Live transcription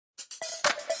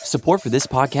Support for this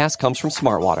podcast comes from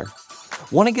Smartwater.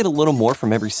 Want to get a little more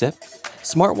from every sip?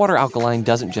 Smartwater Alkaline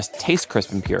doesn't just taste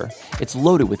crisp and pure, it's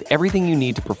loaded with everything you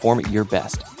need to perform at your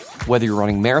best, whether you're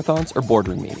running marathons or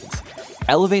boardroom meetings.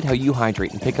 Elevate how you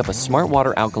hydrate and pick up a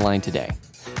Smartwater Alkaline today.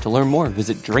 To learn more,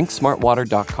 visit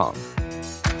drinksmartwater.com.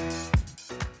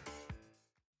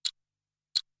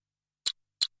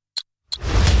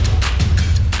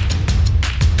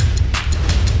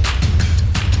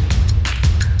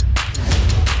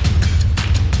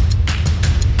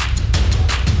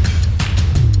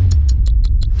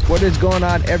 What is going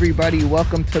on, everybody?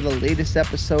 Welcome to the latest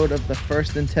episode of the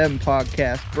First and 10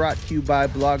 podcast, brought to you by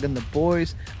Blogging the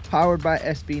Boys, powered by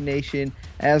SB Nation.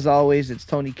 As always, it's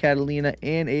Tony Catalina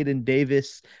and Aiden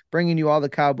Davis bringing you all the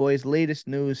Cowboys' latest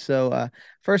news. So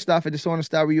first off, I just want to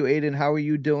start with you, Aiden. How are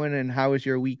you doing, and how has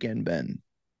your weekend been?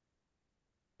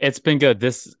 It's been good.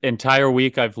 This entire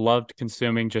week, I've loved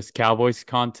consuming just Cowboys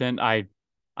content. I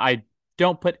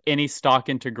don't put any stock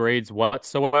into grades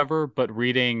whatsoever, but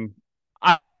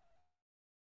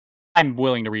I'm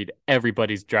willing to read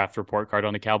everybody's draft report card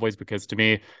on the Cowboys because to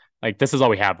me, like, this is all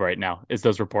we have right now is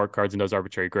those report cards and those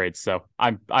arbitrary grades. So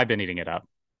I've been eating it up.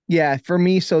 Yeah, for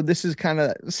me, so this is kind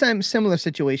of similar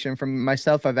situation from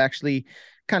myself. I've actually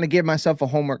kind of give myself a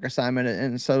homework assignment,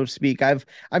 and so to speak. I've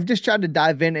just tried to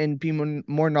dive in and be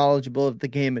more knowledgeable of the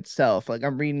game itself. Like,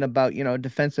 I'm reading about,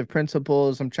 defensive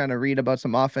principles. I'm trying to read about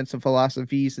some offensive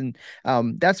philosophies, and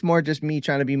that's more just me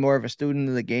trying to be more of a student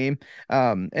of the game.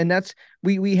 And that's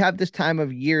we have this time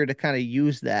of year to kind of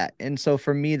use that. And so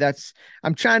for me,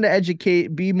 I'm trying to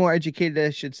be more educated, I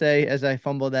should say, as I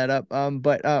fumble that up.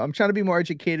 But I'm trying to be more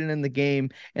educated in the game,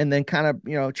 and then kind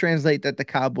of, translate that to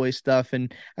Cowboy stuff.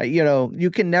 And,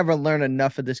 you can never learn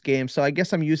enough of this game. So I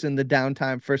guess I'm using the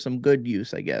downtime for some good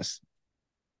use, I guess.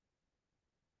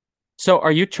 So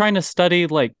are you trying to study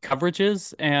like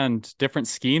coverages and different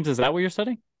schemes? Is that what you're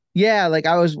studying? Yeah, like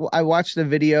I watched a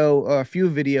few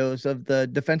videos of the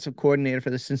defensive coordinator for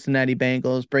the Cincinnati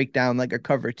Bengals break down like a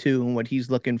cover two and what he's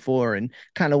looking for and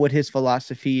kind of what his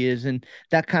philosophy is. And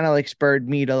that kind of like spurred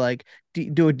me to like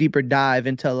do a deeper dive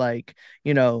into like,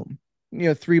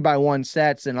 3-by-1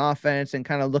 sets and offense and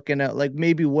kind of looking at like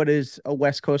maybe what is a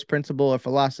West Coast principle or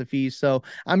philosophy. So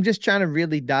I'm just trying to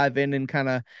really dive in and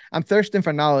I'm thirsting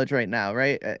for knowledge right now.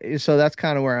 Right. So that's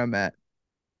kind of where I'm at.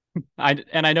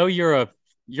 I know you're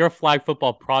a flag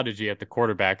football prodigy at the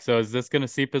quarterback. So is this going to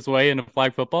seep its way into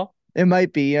flag football? It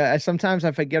might be. Sometimes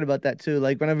I forget about that too.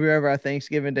 Like whenever we have our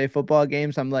Thanksgiving Day football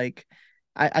games, I'm like,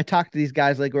 I talk to these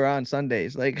guys like we're on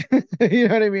Sundays. Like, you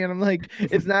know what I mean? I'm like,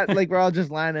 it's not like we're all just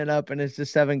lining up and it's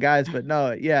just 7 guys. But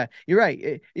no, yeah, you're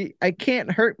right. I can't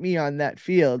hurt me on that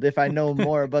field if I know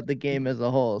more about the game as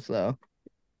a whole. So,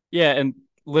 yeah. And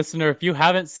listener, if you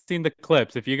haven't seen the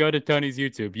clips, if you go to Tony's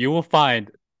YouTube, you will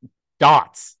find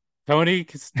dots. Tony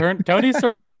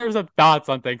serves up dots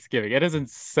on Thanksgiving. It is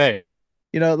insane.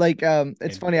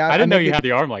 It's funny. I didn't know you had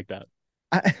the arm like that.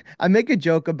 I make a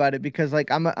joke about it because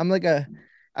like I'm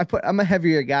a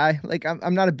heavier guy. Like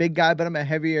I'm not a big guy, but I'm a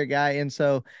heavier guy. And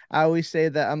so I always say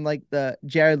that I'm like the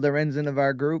Jared Lorenzen of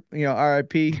our group,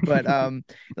 RIP, but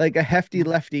like a hefty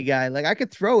lefty guy. Like I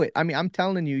could throw it. I mean, I'm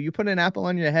telling you, you put an apple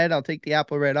on your head, I'll take the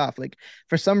apple right off. Like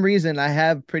for some reason I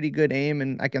have pretty good aim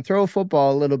and I can throw a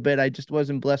football a little bit. I just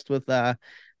wasn't blessed with the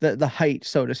height,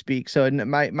 so to speak. So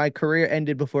my career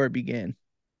ended before it began.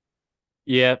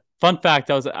 Yeah. Fun fact,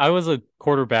 I was a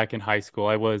quarterback in high school.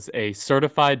 I was a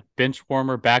certified bench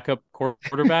warmer backup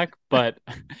quarterback, but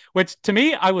which to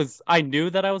me, I knew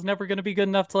that I was never going to be good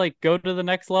enough to like go to the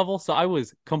next level. So I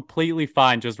was completely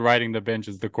fine just riding the bench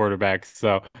as the quarterback.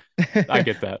 So I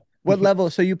get that. What level?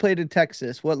 So you played in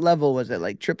Texas. What level was it?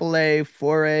 Like AAA,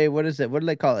 4A? What is it? What do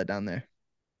they call it down there?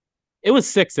 It was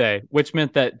 6A, which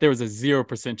meant that there was a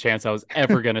 0% chance I was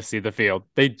ever going to see the field.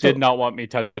 They did not want me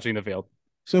touching the field.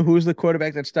 So who's the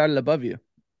quarterback that started above you?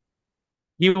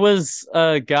 He was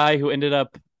a guy who ended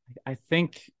up, I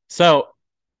think. So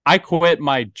I quit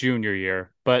my junior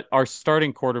year, but our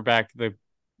starting quarterback,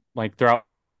 throughout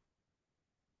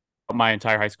my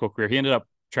entire high school career, he ended up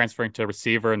transferring to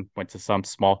receiver and went to some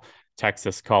small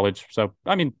Texas college. So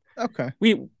I mean, okay,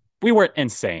 we weren't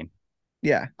insane.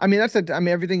 Yeah, I mean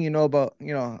everything about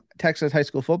Texas high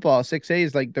school football. 6A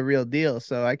is like the real deal.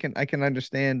 So I can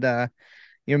understand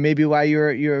maybe why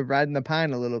you're riding the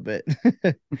pine a little bit.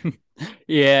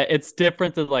 Yeah, it's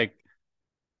different than like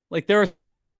there are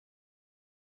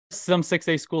some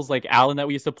 6A schools like Allen that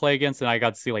we used to play against, and I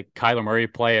got to see like Kyler Murray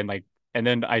play, and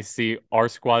then I see our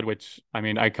squad, which I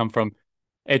mean I come from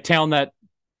a town that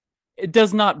it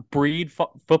does not breed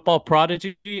football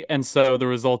prodigy, and so the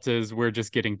result is we're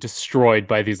just getting destroyed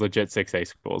by these legit 6A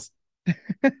schools.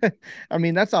 I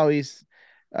mean, that's always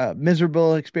a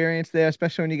miserable experience there,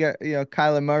 especially when you get,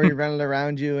 Kyler Murray running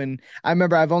around you. And I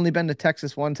remember I've only been to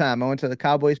Texas one time. I went to the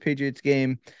Cowboys Patriots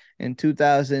game in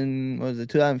 2000, what was it,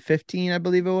 2015, I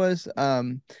believe it was,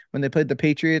 when they played the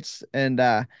Patriots. And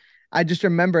I just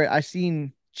remember I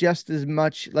seen just as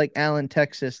much like Allen,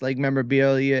 Texas, like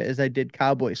memorabilia as I did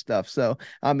Cowboy stuff. So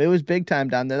it was big time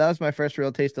down there. That was my first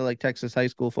real taste of like Texas high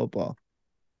school football.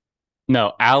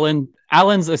 No,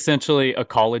 Allen's essentially a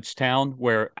college town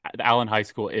where Allen High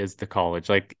School is the college.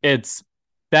 Like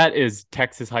that is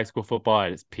Texas high school football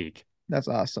at its peak. That's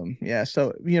awesome. Yeah.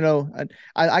 So,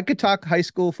 I could talk high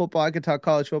school football. I could talk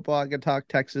college football. I could talk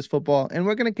Texas football. And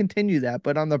we're going to continue that,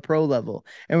 but on the pro level.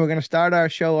 And we're going to start our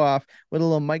show off with a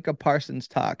little Micah Parsons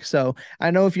talk. So I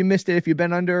know if you missed it, if you've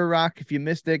been under a rock, if you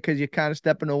missed it because you're kind of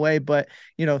stepping away, but,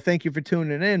 thank you for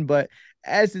tuning in. But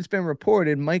as it's been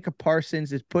reported, Micah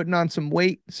Parsons is putting on some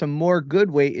weight, some more good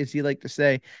weight, as you like to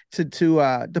say,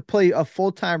 to play a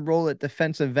full-time role at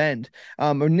defensive end.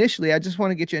 Initially, I just want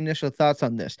to get your initial thoughts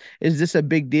on this. Is this a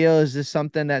big deal? Is this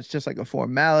something that's just like a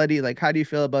formality? Like, how do you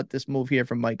feel about this move here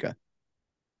from Micah?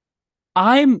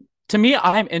 I'm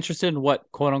interested in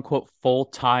what quote unquote full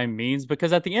time means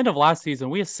because at the end of last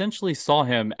season, we essentially saw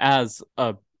him as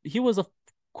he was a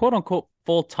quote unquote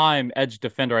full time edge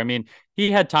defender. I mean, he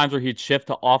had times where he'd shift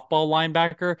to off ball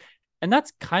linebacker. And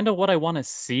that's kind of what I want to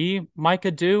see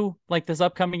Micah do like this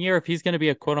upcoming year. If he's going to be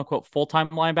a quote unquote full time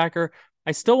linebacker,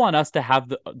 I still want us to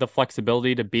have the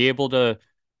flexibility to be able to,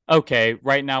 okay,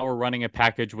 right now we're running a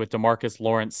package with Demarcus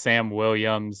Lawrence, Sam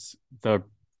Williams, the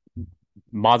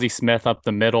Mozzie Smith up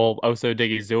the middle, Oso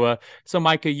Digizua. So,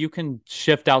 Micah, you can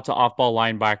shift out to off ball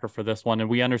linebacker for this one. And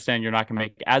we understand you're not going to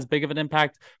make as big of an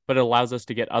impact, but it allows us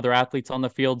to get other athletes on the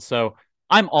field. So,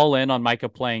 I'm all in on Micah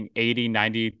playing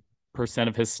 80-90%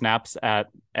 of his snaps at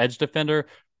edge defender,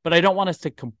 but I don't want us to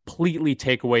completely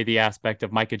take away the aspect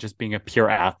of Micah just being a pure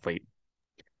athlete.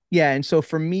 Yeah, and so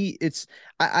for me,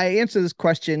 I answer this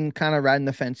question kind of riding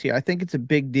the fence here. I think it's a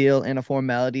big deal and a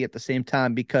formality at the same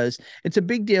time because it's a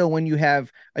big deal when you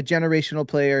have a generational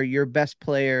player, your best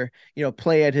player,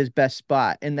 play at his best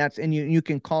spot, and you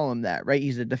can call him that, right?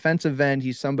 He's a defensive end.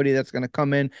 He's somebody that's going to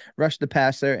come in, rush the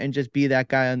passer, and just be that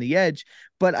guy on the edge.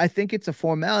 But I think it's a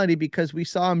formality because we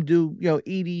saw him do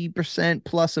 80%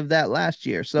 plus of that last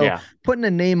year. So Yeah. putting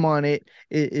a name on it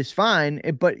is fine,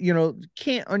 but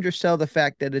can't undersell the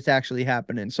fact that it's actually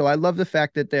happening. So I love the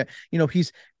fact that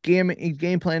he's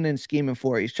game planning and scheming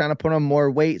for it. He's trying to put on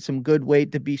more weight, some good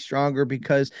weight to be stronger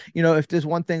because if there's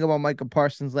one thing about Micah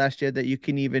Parsons last year that you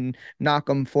can even knock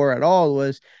him for at all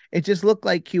was it just looked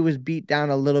like he was beat down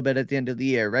a little bit at the end of the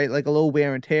year, right? Like a little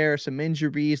wear and tear, some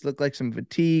injuries, looked like some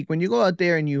fatigue. When you go out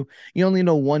there and you only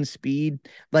know one speed,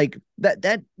 like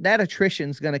that attrition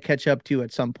is going to catch up to you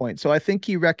at some point. So I think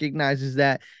he recognizes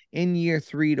that in year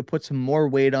 3 to put some more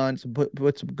weight on,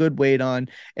 put some good weight on,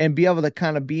 and be able to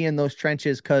kind of be in those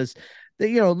trenches because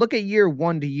look at year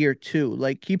 1 to year 2.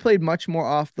 Like he played much more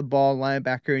off the ball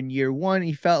linebacker in year 1.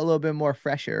 He felt a little bit more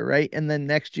fresher, right? And then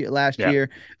last Yeah. year,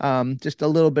 just a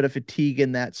little bit of fatigue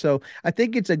in that. So I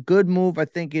think it's a good move. I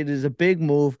think it is a big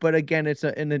move, but again, it's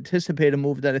an anticipated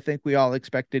move that I think we all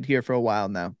expected here for a while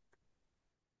now.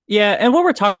 Yeah, and when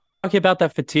we're talking about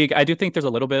that fatigue, I do think there's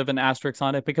a little bit of an asterisk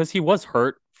on it because he was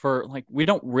hurt for like we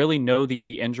don't really know the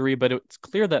injury, but it's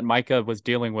clear that Micah was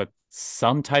dealing with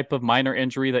some type of minor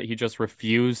injury that he just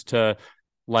refused to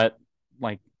let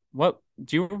like what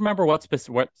do you remember what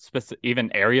specific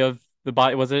even area of the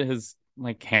body was it his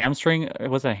like hamstring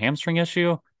was it a hamstring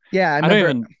issue? Yeah, I I don't remember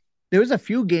even there was a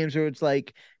few games where it's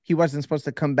like he wasn't supposed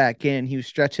to come back in. He was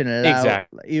stretching it out.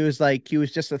 exactly. He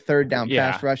was just a third down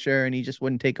pass Yeah. rusher and he just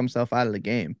wouldn't take himself out of the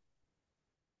game.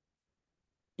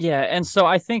 Yeah, and so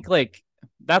I think like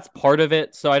that's part of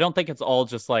it. So I don't think it's all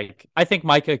just like I think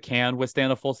Micah can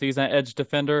withstand a full season at edge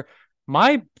defender.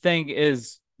 My thing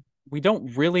is we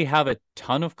don't really have a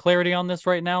ton of clarity on this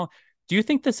right now. Do you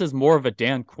think this is more of a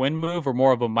Dan Quinn move or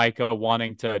more of a Micah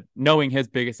wanting to knowing his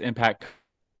biggest impact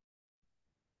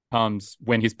comes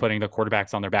when he's putting the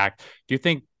quarterbacks on their back?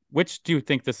 Which do you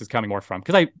think this is coming more from?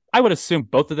 Because I would assume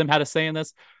both of them had a say in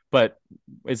this, but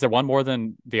is there one more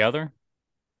than the other?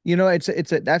 That's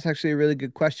actually a really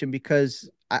good question because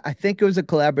I think it was a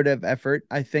collaborative effort.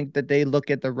 I think that they look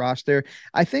at the roster.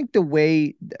 I think the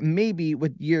way maybe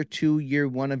with year 2, year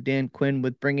 1 of Dan Quinn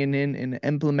with bringing in and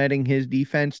implementing his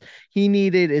defense, he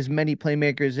needed as many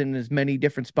playmakers in as many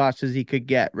different spots as he could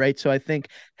get, right? So I think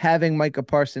having Micah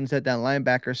Parsons at that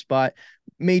linebacker spot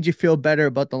made you feel better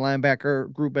about the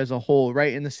linebacker group as a whole,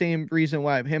 right? And the same reason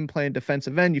why him playing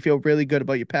defensive end, you feel really good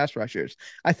about your pass rushers.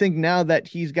 I think now that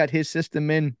he's got his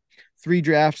system in, 3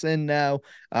 drafts in now.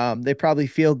 They probably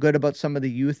feel good about some of the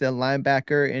youth at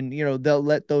linebacker, and they'll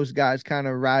let those guys kind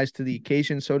of rise to the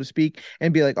occasion, so to speak,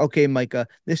 and be like, okay, Micah,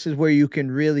 this is where you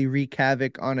can really wreak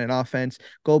havoc on an offense.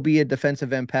 Go be a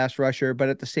defensive end pass rusher, but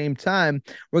at the same time,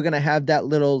 we're gonna have that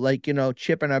little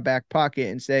chip in our back pocket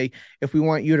and say, if we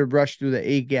want you to rush through the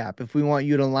A gap, if we want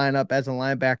you to line up as a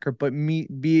linebacker, but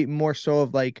be more so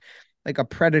of like a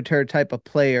predator type of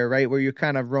player, right? Where you're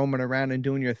kind of roaming around and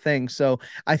doing your thing. So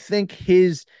I think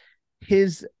his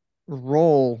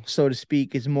role, so to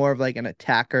speak, is more of like an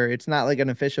attacker. It's not like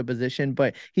an official position,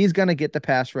 but he's gonna get the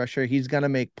pass rusher. He's gonna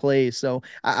make plays. So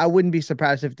I wouldn't be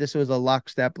surprised if this was a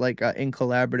lockstep, like in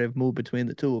collaborative move between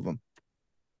the two of them.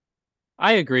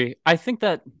 I agree. I think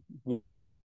that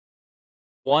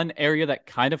one area that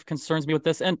kind of concerns me with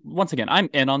this, and once again, I'm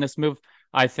in on this move.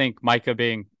 I think Micah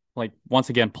being like once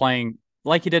again playing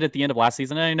like he did at the end of last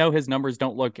season. And I know his numbers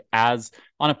don't look as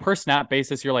on a per snap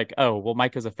basis. You're like, oh, well,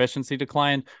 Micah's efficiency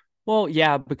declined. Well,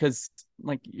 yeah, because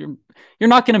like you're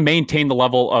not going to maintain the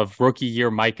level of rookie year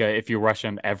Micah if you rush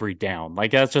him every down.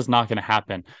 Like that's just not going to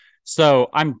happen. So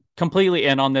I'm completely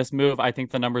in on this move. I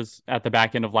think the numbers at the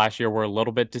back end of last year were a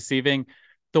little bit deceiving.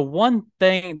 The one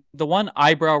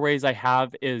eyebrow raise I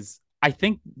have is I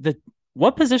think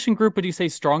what position group would you say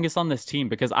strongest on this team?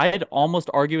 Because I'd almost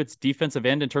argue it's defensive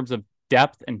end in terms of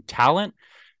depth and talent.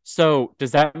 So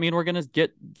does that mean we're going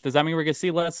to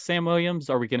see less Sam Williams?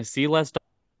 Are we going to see less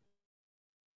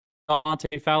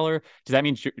Dante Fowler? Does that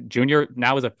mean Junior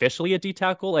now is officially a D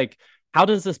tackle? Like, how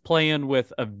does this play in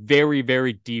with a very,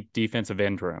 very deep defensive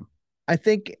end room? I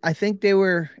think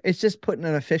it's just putting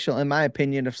an official, in my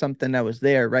opinion, of something that was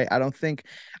there, right? I don't think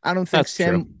That's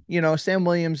Sam, true. Sam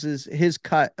Williams his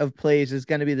cut of plays is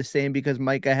going to be the same because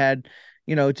Micah had,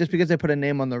 just because they put a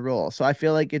name on the roll. So I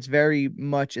feel like it's very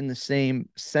much in the same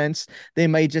sense. They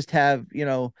might just have,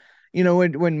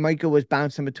 when Micah was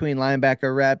bouncing between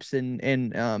linebacker reps and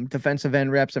defensive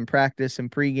end reps in practice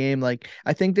and pregame, like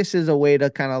I think this is a way to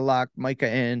kind of lock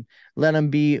Micah in, let him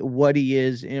be what he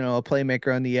is, a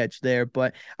playmaker on the edge there.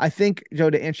 But I think, Joe,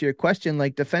 to answer your question,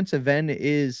 like defensive end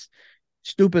is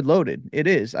stupid loaded. It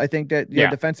is. I think that Yeah.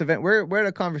 defensive end. We're at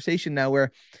a conversation now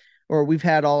where or we've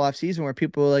had all off season where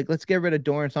people are like, let's get rid of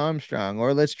Dorrance Armstrong,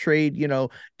 or let's trade,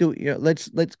 let's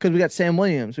because we got Sam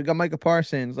Williams, we got Micah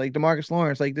Parsons, like Demarcus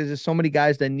Lawrence, like there's just so many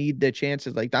guys that need their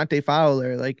chances, like Dante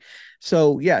Fowler, like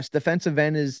so yes, defensive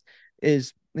end is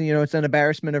it's an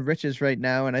embarrassment of riches right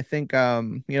now, and I think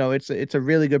it's a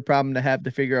really good problem to have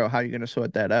to figure out how you're going to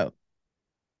sort that out.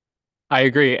 I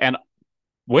agree. And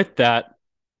with that,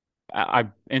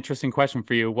 interesting question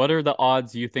for you. What are the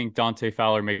odds you think Dante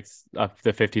Fowler makes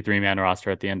the 53-man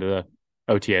roster at the end of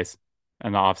the OTAs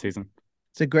and the offseason?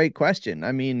 It's a great question.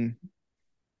 I mean,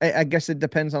 I guess it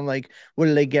depends on like what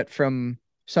do they get from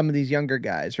some of these younger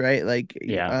guys, right? Like,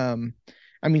 Yeah.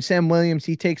 I mean, Sam Williams,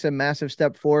 he takes a massive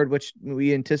step forward, which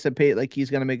we anticipate like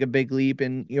he's going to make a big leap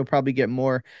and you'll probably get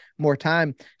more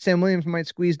time. Sam Williams might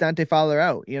squeeze Dante Fowler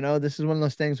out. This is one of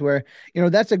those things where,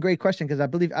 that's a great question because I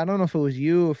don't know if it was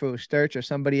you, if it was Sturch or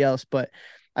somebody else, but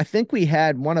I think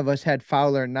one of us had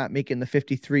Fowler not making the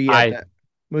 53 at that.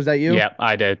 Was that you? Yeah,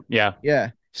 I did. Yeah. Yeah.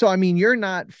 So I mean, you're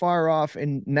not far off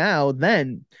and now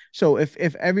then. So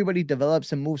if everybody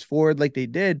develops and moves forward like they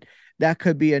did, that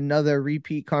could be another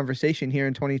repeat conversation here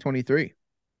in 2023.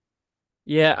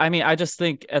 Yeah, I mean, I just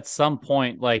think at some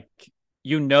point, like,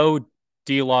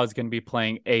 D-Law is going to be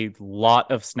playing a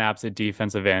lot of snaps at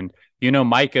defensive end.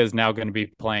 Micah is now going to be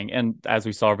playing, and as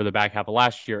we saw over the back half of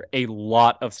last year, a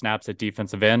lot of snaps at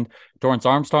defensive end. Dorrance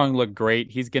Armstrong looked great.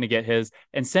 He's going to get his.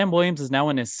 And Sam Williams is now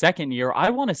in his second year.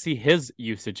 I want to see his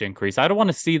usage increase. I don't want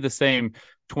to see the same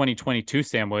 2022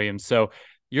 Sam Williams. So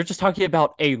you're just talking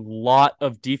about a lot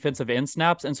of defensive end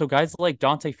snaps. And so guys like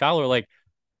Dante Fowler, like,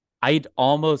 I'd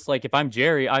almost like if I'm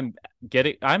Jerry, I'm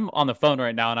on the phone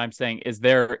right now and I'm saying, is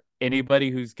there anybody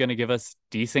who's going to give us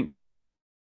decent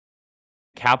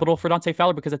capital for Dante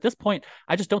Fowler? Because at this point,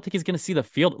 I just don't think he's going to see the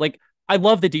field. Like, I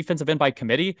love the defensive end by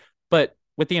committee, but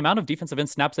with the amount of defensive end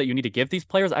snaps that you need to give these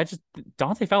players,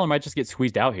 Dante Fowler might just get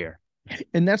squeezed out here.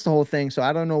 And that's the whole thing. So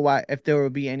I don't know why, if there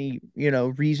would be any,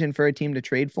 reason for a team to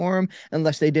trade for him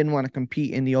unless they didn't want to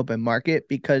compete in the open market.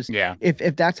 Because yeah,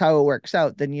 if that's how it works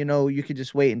out, then, you could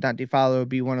just wait and Dante Fowler would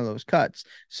be one of those cuts.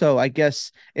 So I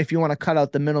guess if you want to cut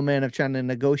out the middleman of trying to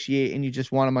negotiate and you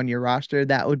just want him on your roster,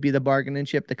 that would be the bargaining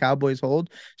chip the Cowboys hold.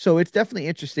 So it's definitely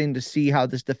interesting to see how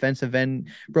this defensive end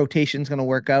rotation is going to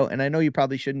work out. And I know you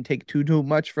probably shouldn't take too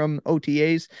much from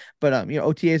OTAs, but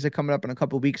OTAs are coming up in a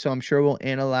couple of weeks. So I'm sure we'll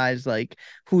analyze like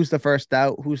who's the first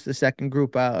out, who's the second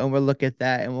group out, and we'll look at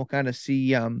that and we'll kind of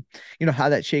see how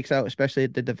that shakes out, especially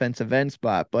at the defensive end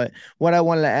spot. But what I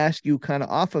wanted to ask you kind of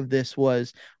off of this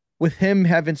was, with him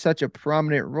having such a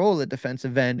prominent role at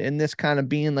defensive end and this kind of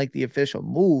being like the official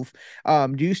move,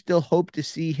 do you still hope to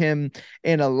see him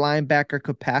in a linebacker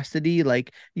capacity?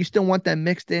 Like, you still want that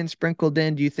mixed in, sprinkled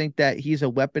in? Do you think that he's a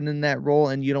weapon in that role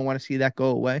and you don't want to see that go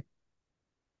away?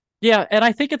 Yeah, and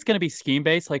I think it's going to be scheme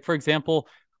based. Like, for example,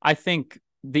 I think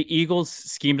the Eagles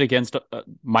schemed against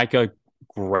Micah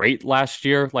great last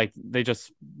year. Like, they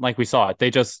just, like we saw it,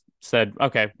 they just said,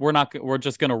 okay, we're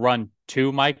just going to run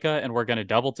to Micah and we're going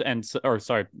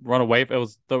to run away. It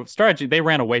was the strategy. They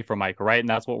ran away from Micah, right? And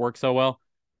that's what worked so well.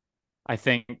 I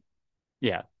think,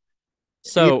 yeah. Yeah,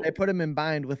 So they put him in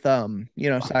bind with sorry,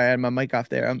 I had my mic off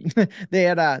there.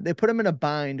 They put him in a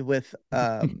bind with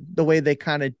the way they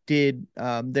kind of did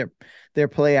their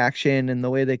play action and the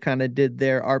way they kind of did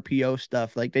their RPO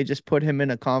stuff. Like, they just put him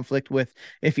in a conflict with,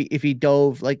 if he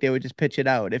dove, like, they would just pitch it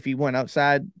out. If he went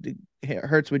outside,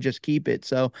 Hurts would just keep it.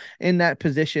 So in that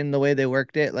position, the way they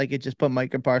worked it, like, it just put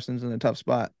Micah Parsons in a tough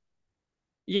spot.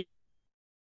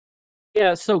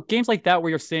 yeah, so games like that where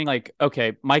you're seeing like,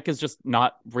 okay, Mike is just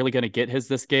not really going to get his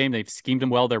this game. They've schemed him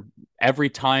well. They're every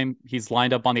time he's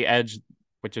lined up on the edge,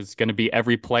 which is going to be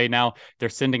every play now, they're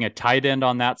sending a tight end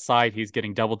on that side. He's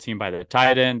getting double teamed by the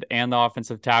tight end and the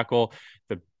offensive tackle.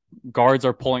 The guards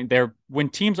are pulling there. When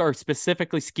teams are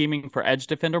specifically scheming for edge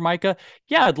defender Micah,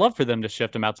 yeah, I'd love for them to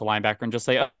shift him out to linebacker and just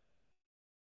say,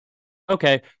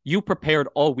 okay, you prepared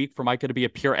all week for Micah to be a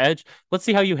pure edge. Let's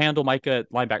see how you handle Micah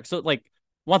at linebacker. So, like,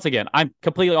 once again, I'm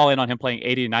completely all in on him playing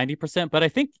 80 to 90%, but I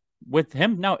think with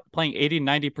him now playing 80 to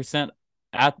 90%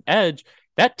 at edge,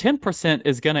 that 10%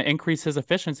 is going to increase his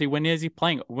efficiency when he's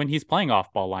playing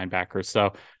off ball linebackers.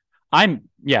 So I'm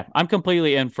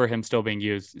completely in for him still being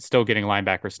used, still getting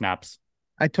linebacker snaps.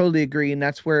 I totally agree. And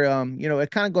that's where,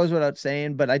 it kind of goes without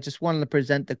saying, but I just wanted to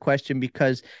present the question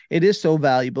because it is so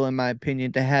valuable, in my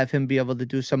opinion, to have him be able to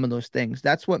do some of those things.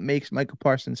 That's what makes Michael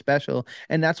Parsons special.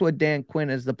 And that's what Dan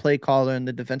Quinn, as the play caller and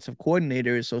the defensive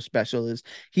coordinator, is so special, is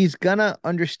he's going to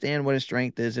understand what his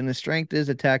strength is. And his strength is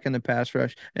attacking the pass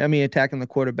rush. I mean, attacking the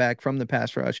quarterback from the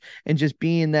pass rush and just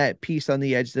being that piece on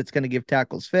the edge that's going to give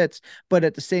tackles fits. But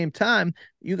at the same time,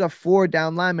 you got four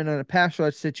down linemen in a pass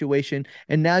rush situation,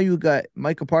 and now you got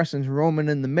Michael Parsons roaming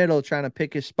in the middle, trying to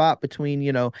pick his spot between,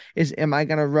 am I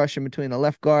gonna rush in between the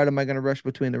left guard? Am I gonna rush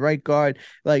between the right guard?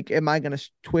 Like, am I gonna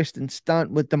twist and stunt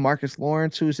with DeMarcus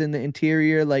Lawrence, who's in the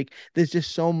interior? Like, there's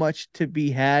just so much to be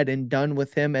had and done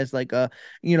with him as like a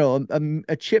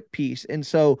chip piece. And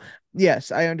so,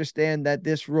 yes, I understand that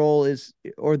this role is,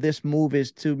 or this move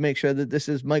is, to make sure that this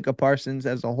is Micah Parsons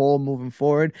as a whole moving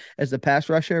forward as the pass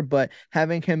rusher, but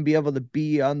having him be able to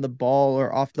be on the ball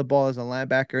or off the ball as a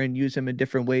linebacker and use him in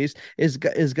different ways is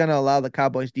going to allow the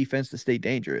Cowboys defense to stay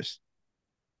dangerous.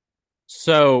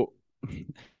 So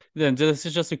then this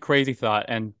is just a crazy thought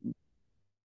and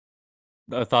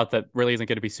a thought that really isn't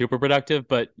going to be super productive.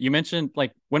 But you mentioned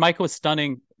like when Micah was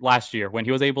stunning last year, when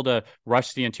he was able to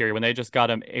rush the interior, when they just got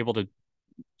him able to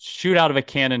shoot out of a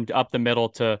cannon up the middle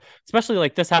to, especially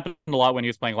like this happened a lot when he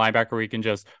was playing linebacker where he can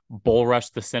just bull rush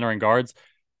the center and guards.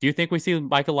 Do you think we see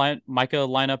Micah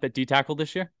line up at D tackle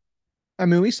this year? I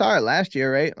mean, we saw it last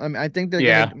year, right? I mean, I think they're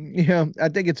Yeah. gonna, I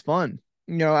think it's fun.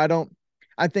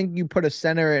 I think you put a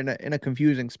center in a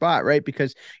confusing spot, right?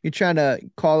 Because you're trying to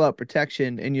call out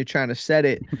protection and you're trying to set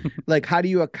it. Like, how do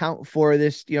you account for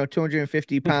this,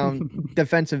 250-pound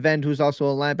defensive end who's also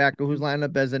a linebacker who's lined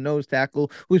up as a nose tackle,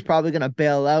 who's probably going to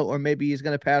bail out, or maybe he's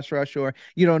going to pass rush, or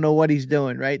you don't know what he's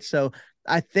doing, right? So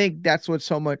I think that's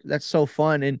that's so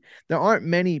fun. And there aren't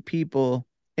many people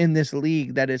in this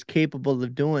league that is capable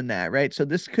of doing that, right? So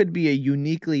this could be a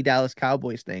uniquely Dallas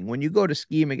Cowboys thing. When you go to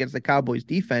scheme against the Cowboys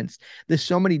defense, there's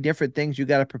so many different things you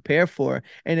got to prepare for,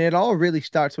 and it all really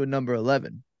starts with number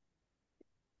 11.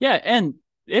 Yeah, and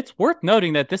it's worth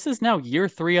noting that this is now year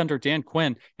 3 under Dan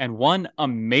Quinn, and one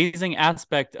amazing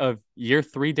aspect of year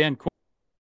 3 Dan Quinn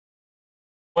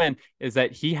is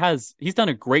that he's done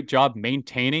a great job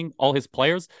maintaining all his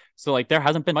players. So like there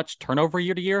hasn't been much turnover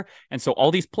year to year. And so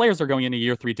all these players are going into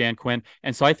year 3 Dan Quinn.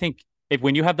 And so I think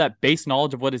when you have that base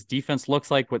knowledge of what his defense looks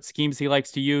like, what schemes he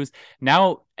likes to use,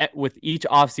 now with each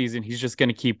offseason, he's just going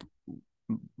to keep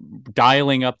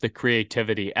dialing up the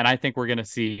creativity. And I think we're going to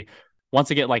see,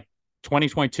 once again, like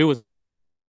 2022 was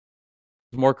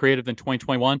more creative than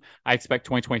 2021. I expect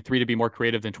 2023 to be more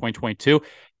creative than 2022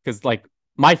 because like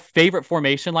my favorite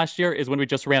formation last year is when we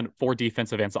just ran 4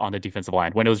 defensive ends on the defensive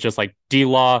line, when it was just like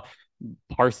D-Law,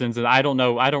 Parsons, and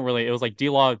it was like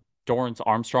D-Law, Dorrance,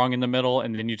 Armstrong in the middle,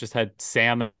 and then you just had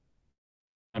Sam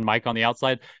Mike on the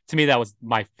outside. To me, that was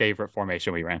my favorite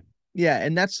formation we ran. Yeah,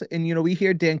 and we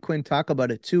hear Dan Quinn talk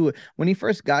about it too. When he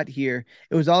first got here,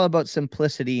 it was all about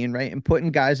simplicity and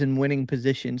putting guys in winning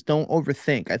positions. Don't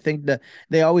overthink. I think that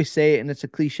they always say it, and it's a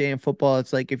cliche in football.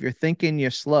 It's like if you're thinking,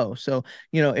 you're slow. So,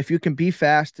 if you can be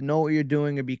fast, know what you're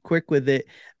doing, and be quick with it,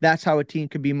 that's how a team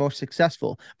can be most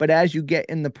successful. But as you get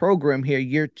in the program here,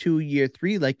 year 2, year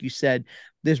 3, like you said,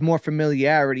 there's more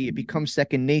familiarity. It becomes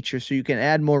second nature. So you can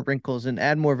add more wrinkles and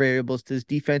add more variables to this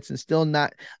defense and still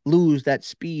not lose that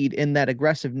speed and that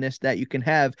aggressiveness that you can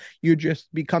have. You're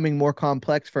just becoming more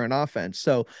complex for an offense.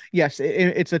 So yes,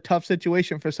 it's a tough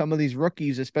situation for some of these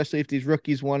rookies, especially if these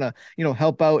rookies want to,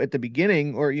 help out at the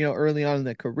beginning or, early on in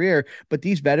their career. But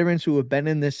these veterans who have been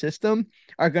in this system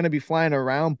are going to be flying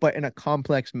around, but in a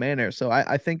complex manner. So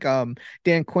I think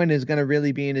Dan Quinn is going to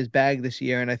really be in his bag this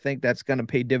year. And I think that's going to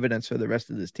pay dividends for the rest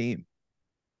of this team.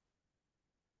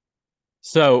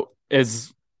 So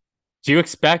do you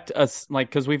expect us, like,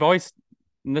 because we've always,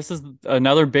 and this is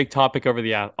another big topic over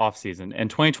the offseason. In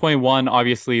 2021,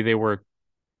 obviously they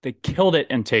killed it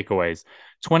in takeaways.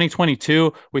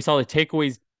 2022, we saw the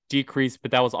takeaways decrease,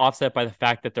 but that was offset by the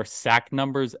fact that their sack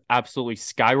numbers absolutely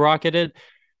skyrocketed.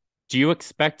 Do you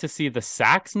expect to see the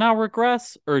sacks now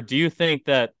regress, or do you think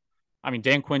that,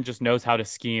 Dan Quinn just knows how to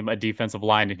scheme a defensive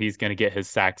line and he's going to get his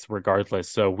sacks regardless,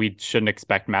 so we shouldn't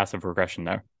expect massive regression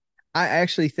there? I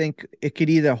actually think it could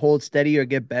either hold steady or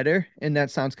get better. And that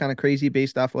sounds kind of crazy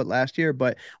based off what last year,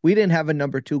 but we didn't have a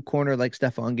number 2 corner like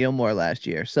Stephon Gilmore last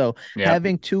year. So Yeah.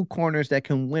 having 2 corners that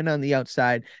can win on the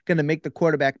outside, going to make the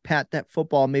quarterback pat that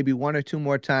football maybe 1 or 2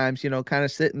 more times, kind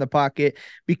of sit in the pocket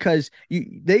because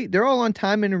they're all on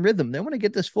time and in rhythm. They want to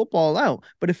get this football out.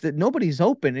 But if nobody's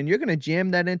open and you're going to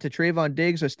jam that into Trayvon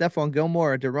Diggs or Stephon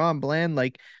Gilmore or Deron Bland,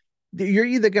 like, you're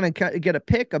either going to get a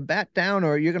pick, a bat down,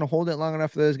 or you're going to hold it long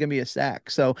enough that there's going to be a sack.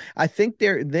 So I think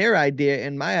their idea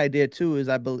and my idea too is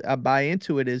I buy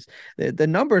into it is the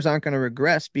numbers aren't going to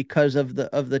regress because of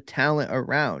the talent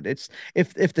around. It's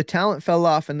if the talent fell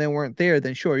off and they weren't there,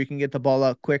 then sure you can get the ball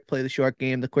out quick, play the short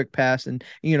game, the quick pass, and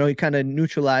you kind of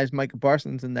neutralize Micah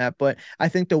Parsons in that. But I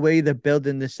think the way they're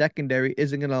building the secondary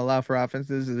isn't going to allow for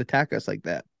offenses to attack us like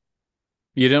that.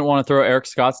 You didn't want to throw Eric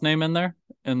Scott's name in there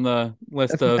in the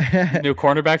list of new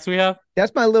cornerbacks we have?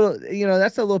 That's my little,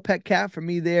 that's a little pet cat for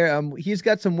me there. He's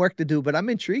got some work to do, but I'm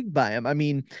intrigued by him.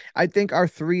 I think our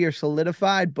 3 are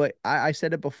solidified, but I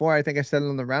said it before. I think I said it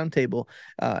on the roundtable.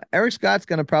 Eric Scott's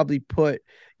going to probably put,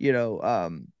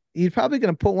 he's probably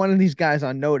going to put one of these guys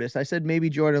on notice. I said maybe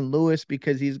Jordan Lewis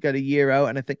because he's got a year out,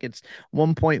 and I think it's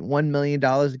 $1.1 million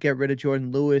to get rid of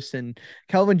Jordan Lewis. And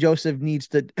Kelvin Joseph needs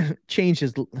to change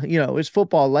his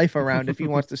football life around if he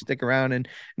wants to stick around. And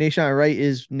Nahshon Wright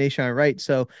is Nahshon Wright.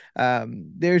 So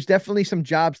there's definitely some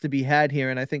jobs to be had here,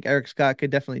 and I think Eric Scott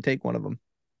could definitely take one of them.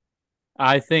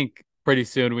 I think pretty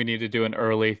soon we need to do an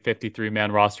early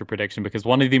 53-man roster prediction, because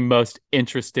one of the most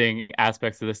interesting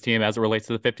aspects of this team as it relates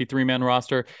to the 53-man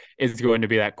roster is going to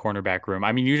be that cornerback room.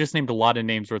 You just named a lot of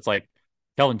names where it's like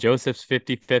Kelvin Joseph's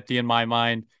 50-50 in my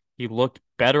mind. He looked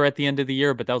better at the end of the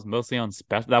year, but that was mostly on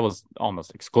special. That was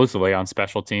almost exclusively on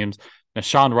special teams.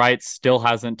 Nahshon Wright still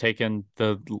hasn't hasn't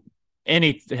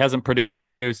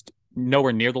produced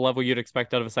nowhere near the level you'd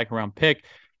expect out of a second round pick.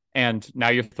 And now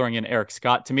you're throwing in Eric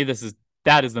Scott. To me,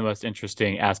 that is the most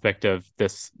interesting aspect of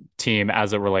this team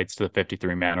as it relates to the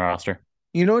 53-man roster.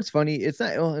 It's funny. It's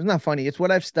not funny. It's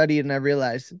what I've studied, and I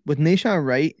realized with Nahshon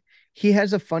Wright, he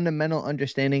has a fundamental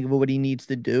understanding of what he needs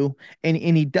to do, and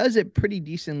he does it pretty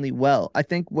decently well. I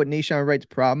think what Nahshon Wright's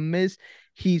problem is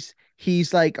he's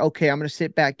like, okay, I'm going to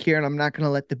sit back here and I'm not going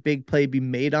to let the big play be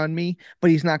made on me,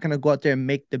 but he's not going to go out there and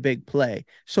make the big play.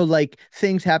 So like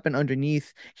things happen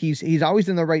underneath. He's always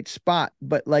in the right spot,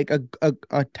 but like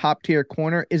a top tier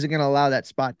corner isn't going to allow that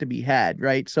spot to be had.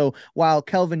 Right. So while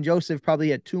Kelvin Joseph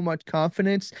probably had too much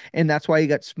confidence and that's why he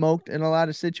got smoked in a lot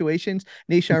of situations,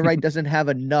 Nahshon Wright doesn't have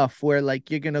enough where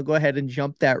like you're going to go ahead and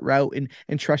jump that route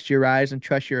and trust your eyes and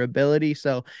trust your ability.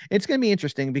 So it's going to be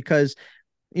interesting because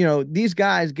these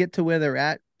guys get to where they're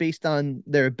at based on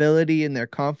their ability and their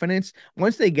confidence.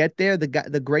 Once they get there,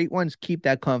 the great ones keep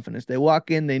that confidence. They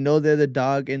walk in, they know they're the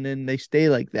dog, and then they stay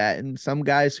like that. And some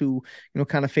guys who,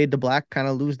 kind of fade to black kind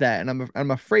of lose that. And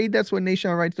I'm afraid that's what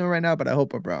Nahshon Wright's doing right now, but I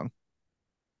hope I'm wrong.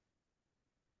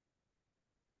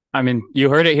 You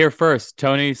heard it here first.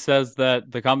 Tony says that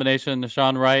the combination of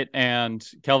Nahshon Wright and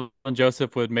Kelvin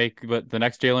Joseph would make the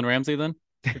next Jalen Ramsey then?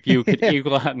 if you could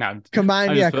equal out. No,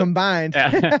 Combined, I'm yeah, just, combined.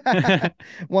 yeah.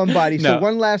 One body. So No,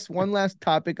 one last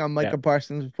topic on yeah. Micah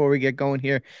Parsons before we get going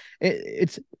here.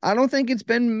 It's I don't think it's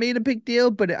been made a big deal,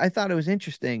 but I thought it was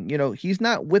interesting. He's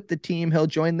not with the team. He'll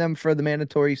join them for the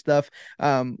mandatory stuff.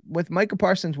 With Micah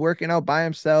Parsons working out by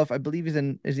himself, I believe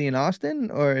is he in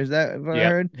Austin, or is that what I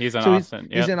Yep, heard? he's in So he's Austin.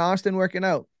 he's Yep. in Austin working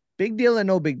out. Big deal or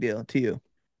no big deal to you?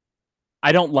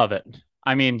 I don't love it.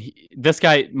 I mean, this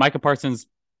guy, Micah Parsons,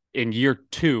 in year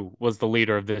 2 was the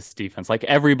leader of this defense. Like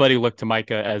everybody looked to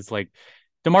Micah as like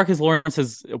Demarcus Lawrence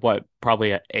is what,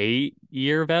 probably an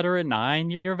 8-year veteran,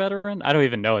 9-year veteran. I don't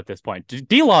even know at this point.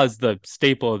 D-Law is the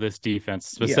staple of this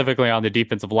defense, Yeah. specifically on the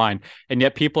defensive line, and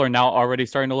yet people are now already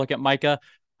starting to look at Micah.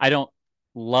 I don't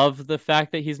love the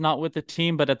fact that he's not with the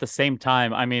team, but at the same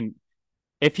time, I mean,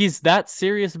 if he's that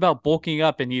serious about bulking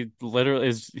up and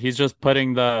he's just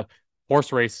putting the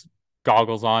horse race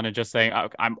goggles on and just saying,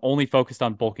 I'm only focused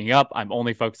on bulking up. I'm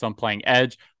only focused on playing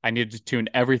edge. I need to tune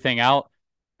everything out.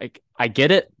 Like, I get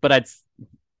it, but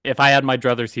if I had my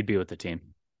druthers, he'd be with the team.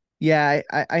 Yeah,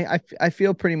 I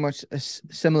feel pretty much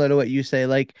similar to what you say.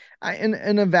 Like,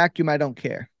 in a vacuum, I don't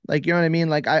care. Like, you know what I mean?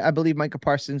 Like, I believe Micah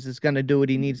Parsons is gonna do what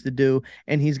he needs to do,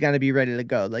 and he's gonna be ready to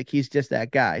go. Like, he's just that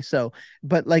guy. So,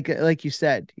 but like you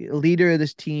said, leader of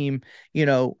this team.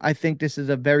 I think this is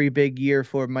a very big year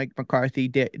for Mike McCarthy,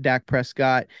 Dak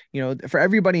Prescott. For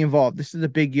everybody involved, this is a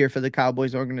big year for the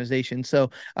Cowboys organization. So,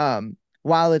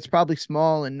 while it's probably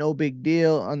small and no big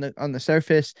deal on the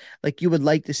surface, like you would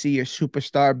like to see your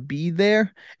superstar be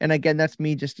there. And again, that's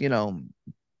me just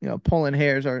pulling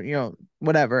hairs or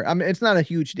whatever. I mean, it's not a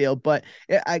huge deal, but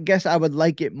I guess I would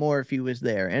like it more if he was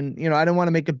there. And I don't want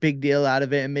to make a big deal out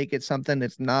of it and make it something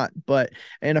that's not. But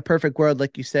in a perfect world,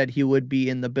 like you said, he would be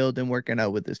in the building working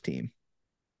out with his team.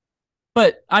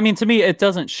 But I mean, to me, it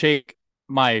doesn't shake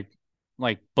my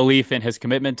like belief in his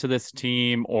commitment to this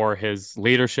team or his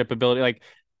leadership ability. Like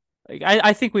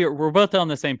I think we're both on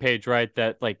the same page, right?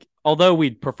 That like although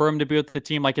we'd prefer him to be with the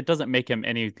team, like it doesn't make him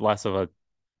any less of a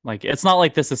like. It's not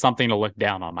like this is something to look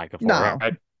down on Micah for, No.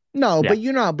 right? No, Yeah, but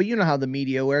you know how the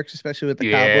media works, especially with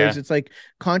the Cowboys. yeah. It's like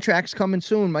contracts coming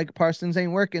soon. Mike Parsons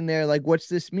ain't working there. Like, what's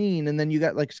this mean? And then you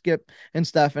got like Skip and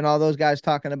stuff, and all those guys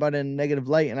talking about it in a negative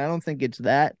light. And I don't think it's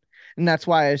that. And that's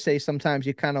why I say sometimes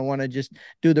you kind of want to just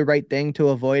do the right thing to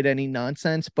avoid any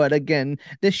nonsense. But again,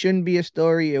 this shouldn't be a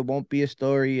story. It won't be a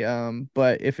story.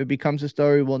 But if it becomes a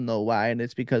story, we'll know why, and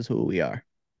it's because who we are.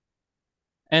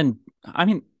 And I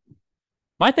mean,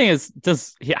 my thing is,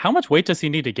 how much weight does he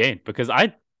need to gain? Because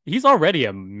he's already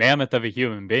a mammoth of a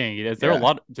human being. Is there a Yeah.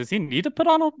 lot? Does he need to put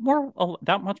on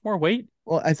that much more weight?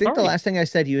 Well, I think the Sorry. last thing I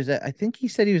said I think he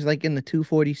said he was like in the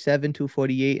 247,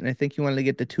 248, and I think he wanted to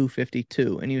get to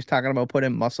 252, and he was talking about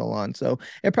putting muscle on. So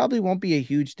it probably won't be a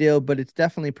huge deal, but it's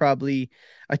definitely probably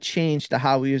a change to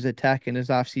how he was attacking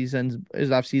his off seasons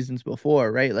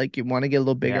before, right? Like you want to get a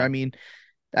little bigger. Yeah. I mean,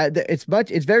 it's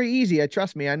very easy.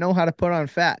 Trust me, I know how to put on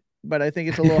fat, but I think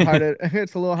it's a little harder.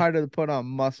 It's a little harder to put on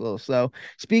muscle. So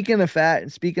speaking of fat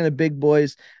and speaking of big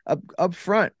boys up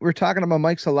front, we're talking about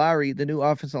Mike Solari, the new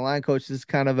offensive line coach. This is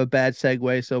kind of a bad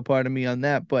segue, so pardon me on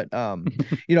that. But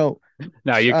you know,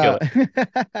 No, you kill uh,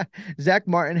 it. Zach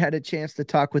Martin had a chance to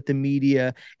talk with the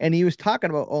media, and he was talking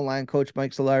about O-line coach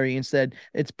Mike Solari and said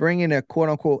it's bringing a quote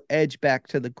unquote edge back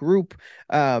to the group.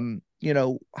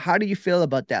 How do you feel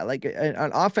about that? Like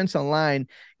an offensive line,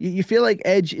 you feel like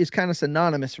edge is kind of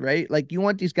synonymous, right? Like you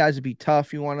want these guys to be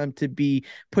tough. You want them to be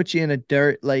put you in a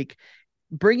dirt. Like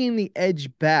bringing the edge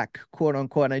back, quote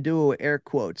unquote, and I do it with air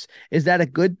quotes. Is that a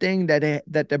good thing that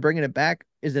they're bringing it back?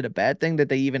 Is it a bad thing that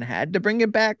they even had to bring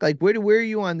it back? Like, where are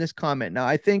you on this comment? Now,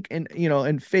 I think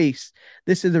in face,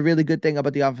 this is a really good thing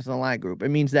about the offensive line group. It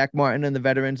means Zach Martin and the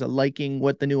veterans are liking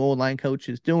what the new old line coach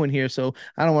is doing here. So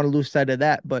I don't want to lose sight of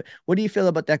that. But what do you feel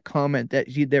about that comment that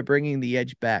they're bringing the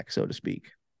edge back, so to speak?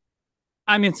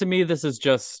 I mean, to me, this is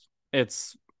just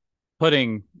it's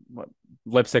putting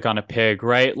lipstick on a pig,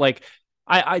 right? Like,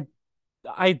 I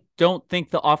I don't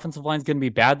think the offensive line is going to be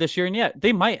bad this year, and yet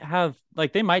they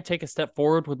might take a step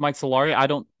forward with Mike Solari.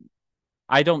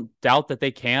 I don't doubt that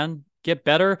they can get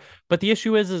better, but the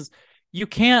issue is you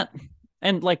can't.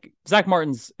 And like Zach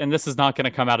Martin's, and this is not going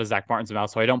to come out of Zach Martin's mouth,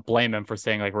 so I don't blame him for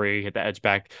saying like we're going to hit the edge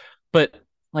back. But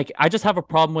like I just have a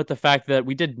problem with the fact that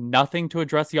we did nothing to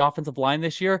address the offensive line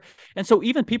this year, and so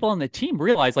even people on the team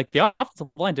realize like the offensive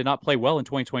line did not play well in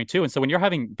 2022, and so when you're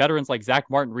having veterans like Zach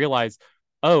Martin realize,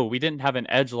 oh, we didn't have an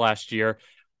edge last year,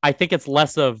 I think it's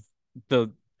less of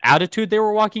the attitude they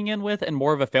were walking in with and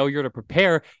more of a failure to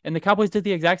prepare. And the Cowboys did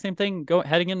the exact same thing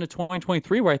heading into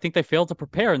 2023, where I think they failed to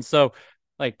prepare. And so,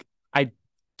 like, I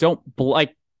don't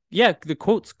like, yeah, the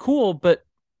quote's cool, but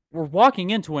we're walking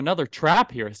into another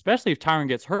trap here, especially if Tyron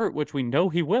gets hurt, which we know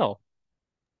he will.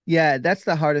 Yeah, that's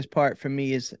the hardest part for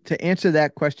me, is to answer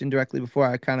that question directly before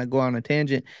I kind of go on a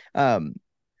tangent. Um,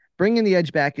 Bringing the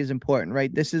edge back is important,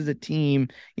 right? This is a team,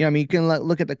 I mean, you can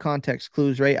look at the context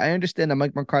clues, right? I understand that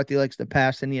Mike McCarthy likes to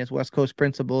pass and he has West Coast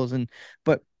principles,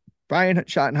 but Brian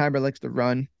Schottenheimer likes to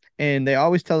run. And they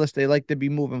always tell us they like to be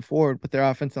moving forward with their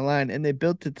offensive line. And they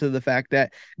built it to the fact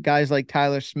that guys like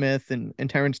Tyler Smith and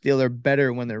Terrence Steele are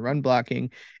better when they're run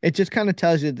blocking. It just kind of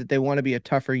tells you that they want to be a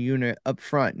tougher unit up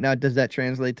front. Now, does that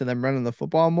translate to them running the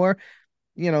football more?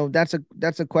 That's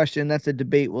a question. That's a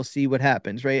debate. We'll see what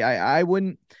happens, right? I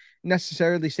wouldn't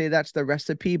necessarily say that's the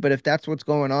recipe, but if that's what's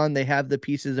going on, they have the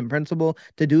pieces and principle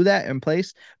to do that in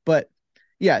place. But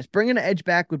yes, bringing an edge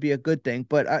back would be a good thing.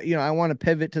 But I want to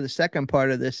pivot to the second part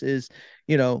of this is,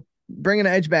 bringing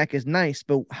an edge back is nice,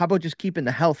 but how about just keeping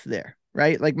the health there?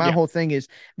 Right. Like my Yeah. whole thing is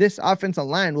this offensive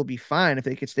line will be fine if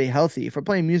they could stay healthy. If we're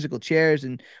playing musical chairs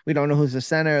and we don't know who's the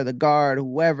center, the guard,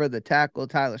 whoever, the tackle,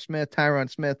 Tyler Smith, Tyron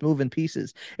Smith, moving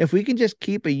pieces. If we can just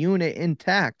keep a unit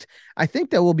intact, I think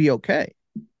that we'll be okay.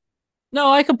 No,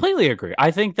 I completely agree.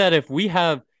 I think that if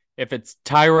it's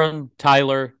Tyron,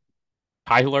 Tyler,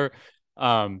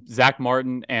 Zach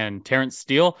Martin, and Terrence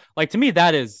Steele, like to me,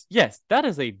 that is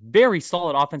a very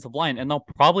solid offensive line, and they'll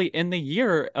probably end the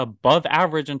year above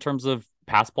average in terms of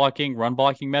pass blocking, run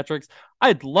blocking metrics.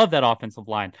 I'd love that offensive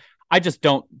line. I just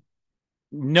don't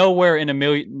nowhere in a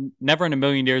million, never in a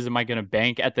million years am I going to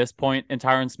bank at this point in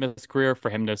Tyron Smith's career for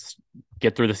him to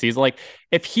get through the season. Like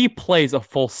if he plays a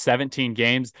full 17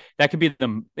 games, that could be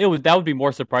that would be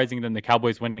more surprising than the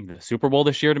Cowboys winning the Super Bowl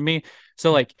this year to me.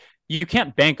 So like you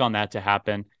can't bank on that to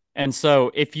happen. And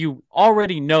so if you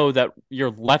already know that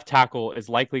your left tackle is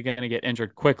likely going to get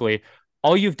injured quickly,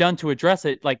 all you've done to address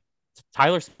it, like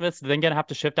Tyler Smith's then going to have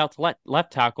to shift out to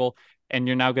left tackle, and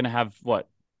you're now going to have what,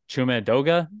 Chuma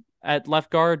Edoga at left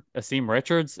guard, Asim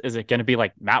Richards? Is it going to be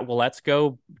like Matt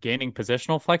Waletzko gaining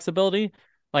positional flexibility?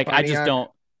 Like I just Farniok.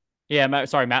 don't. Yeah,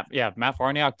 Matt. Yeah, Matt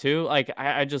Farniok too. Like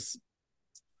I just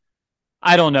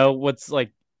I don't know what's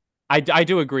like. I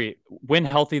do agree. When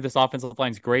healthy, this offensive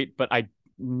line's great, but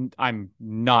I'm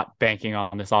not banking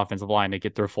on this offensive line to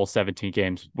get through full 17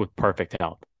 games with perfect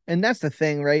health. And that's the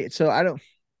thing, right? So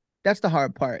that's the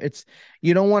hard part. It's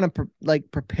you don't want to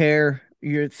prepare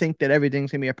you think that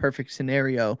everything's gonna be a perfect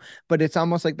scenario, but it's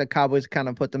almost like the Cowboys kind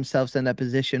of put themselves in that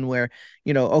position where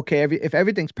okay, if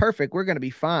everything's perfect, we're gonna be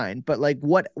fine. But like,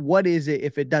 what is it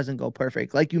if it doesn't go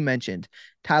perfect? Like you mentioned,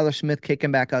 Tyler Smith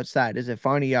kicking back outside. Is it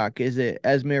Farniok? Is it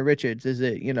Esmir Richards? Is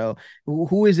it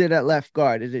who is it at left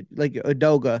guard? Is it like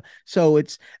Adoga? So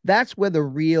that's where the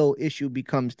real issue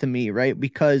becomes to me, right?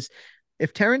 Because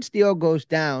if Terrence Steele goes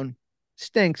down,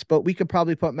 stinks, but we could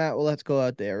probably put Matt Waletzko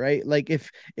out there, right? Like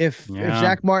if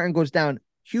Zach Martin goes down,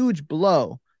 huge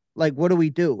blow. Like what do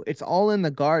we do? It's all in the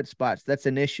guard spots. That's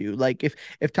an issue. Like if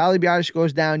Tyler Biadasz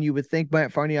goes down, you would think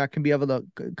Matt Farniok can be able to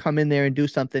come in there and do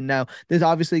something. Now, there's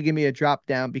obviously gonna be a drop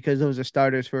down because those are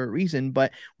starters for a reason.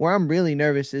 But where I'm really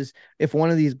nervous is if one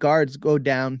of these guards go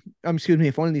down. Excuse me,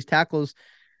 if one of these tackles,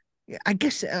 I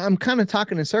guess I'm kind of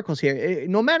talking in circles here.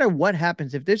 No matter what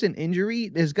happens, if there's an injury,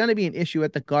 there's going to be an issue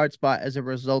at the guard spot as a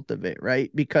result of it, right?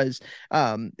 Because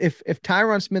if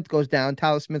Tyron Smith goes down,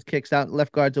 Tyler Smith kicks out,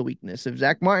 left guard's a weakness. If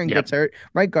Zach Martin gets hurt,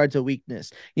 right guard's a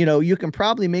weakness. You can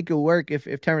probably make it work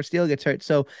if Terrence Steele gets hurt.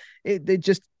 So it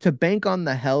just to bank on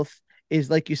the health is,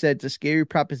 like you said, it's a scary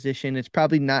proposition. It's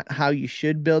probably not how you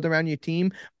should build around your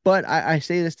team. But I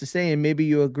say this to say, and maybe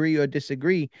you agree or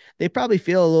disagree, they probably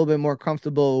feel a little bit more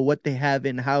comfortable with what they have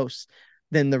in house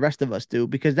than the rest of us do,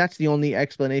 because that's the only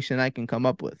explanation I can come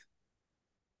up with.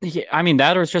 Yeah, I mean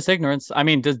that, or it's just ignorance. I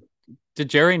mean, did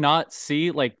Jerry not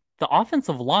see like the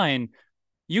offensive line?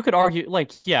 You could argue,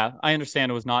 like, yeah, I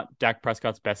understand it was not Dak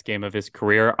Prescott's best game of his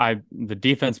career. The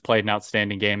defense played an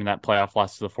outstanding game in that playoff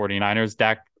loss to the 49ers.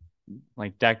 Dak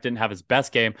didn't have his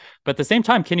best game, but at the same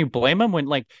time, can you blame him when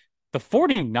like the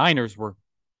 49ers were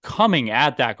coming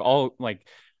at Dak all like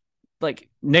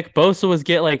Nick Bosa was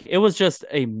it was just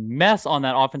a mess on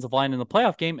that offensive line in the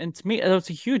playoff game. And to me, it was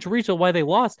a huge reason why they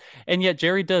lost. And yet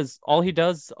Jerry all he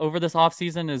does over this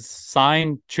offseason is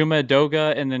sign Chuma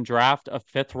Edoga and then draft a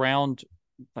 5th round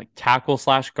like tackle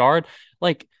 / guard.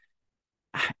 Like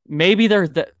maybe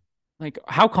there's the like,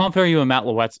 how confident are you in Matt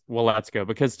Waletzko?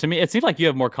 Because to me, it seems like you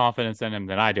have more confidence in him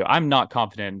than I do. I'm not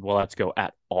confident in Waletzko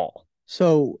at all.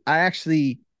 So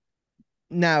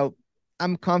now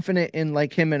I'm confident in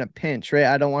like him in a pinch, right?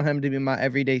 I don't want him to be my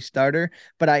everyday starter,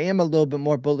 but I am a little bit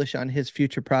more bullish on his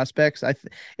future prospects.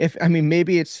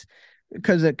 Maybe it's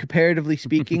because comparatively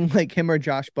speaking, like him or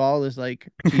Josh Ball is like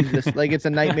Jesus, like it's a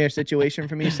nightmare situation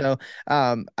for me. So,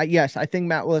 yes, I think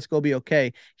Matt Willis will be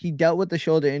okay. He dealt with the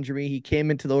shoulder injury. He came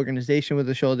into the organization with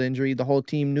a shoulder injury. The whole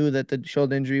team knew that the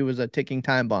shoulder injury was a ticking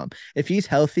time bomb. If he's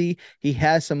healthy, he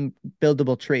has some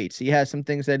buildable traits. He has some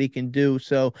things that he can do.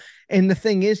 So, and the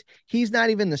thing is, he's not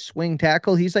even the swing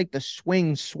tackle. He's like the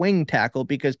swing tackle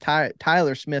because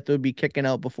Tyler Smith would be kicking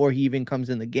out before he even comes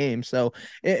in the game. So,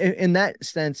 in that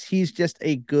sense, he's just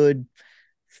a good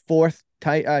fourth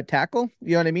tackle.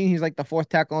 You know what I mean? He's like the fourth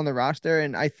tackle on the roster.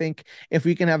 And I think if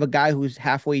we can have a guy who's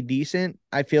halfway decent,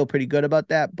 I feel pretty good about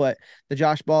that. But the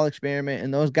Josh Ball experiment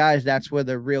and those guys, that's where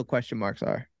the real question marks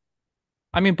are.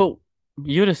 I mean, but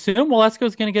you'd assume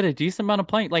Waletzko's going to get a decent amount of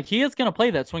playing. Like he is going to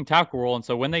play that swing tackle role. And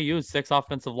so when they use 6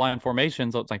 offensive line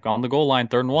formations, it's like on the goal line,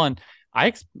 3rd and 1.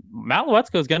 Matt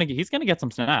Waletzko is going to get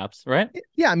some snaps, right?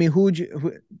 Yeah, I mean,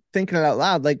 thinking it out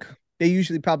loud, like they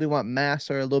usually probably want mass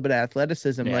or a little bit of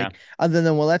athleticism. Yeah. Like other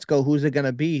than Waletzko, who's it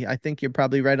gonna be? I think you're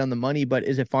probably right on the money, but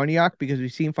is it Farniok? Because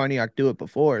we've seen Farniok do it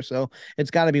before, so it's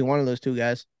got to be one of those two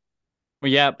guys.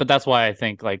 Well, yeah, but that's why I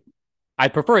think like I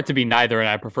prefer it to be neither, and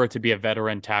I prefer it to be a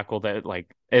veteran tackle that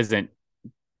like isn't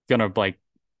gonna like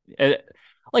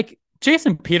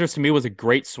Jason Peters to me was a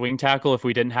great swing tackle if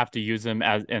we didn't have to use him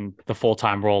as in the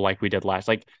full-time role like we did last.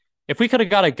 Like if we could have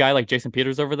got a guy like Jason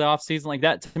Peters over the offseason like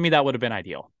that, to me that would have been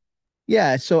ideal.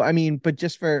 Yeah, so I mean, but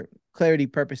just for clarity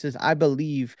purposes, I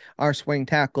believe our swing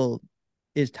tackle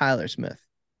is Tyler Smith.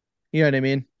 You know what I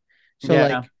mean? So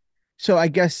Yeah. like, so I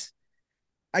guess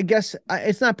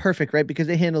it's not perfect, right? Because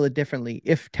they handle it differently.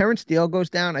 If Terrence Steele goes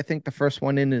down, I think the first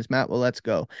one in is Matt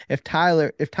Waletzko. If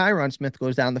Tyron Smith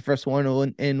goes down, the first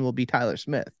one in will be Tyler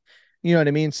Smith. You know what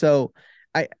I mean? So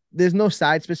there's no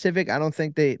side specific. I don't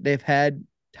think they've had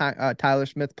Tyler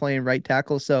Smith playing right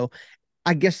tackle. So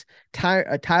I guess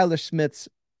Tyler Smith's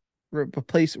would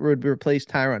replace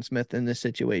Tyron Smith in this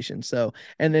situation. So,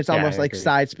 and it's almost like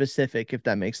side specific, if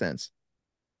that makes sense.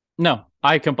 No,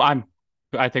 I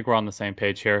think we're on the same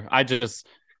page here. I just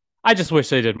wish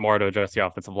they did more to address the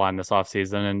offensive line this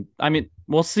offseason. And I mean,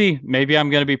 we'll see. Maybe I'm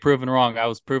going to be proven wrong. I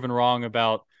was proven wrong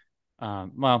about, I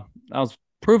was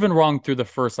proven wrong through the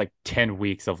first like 10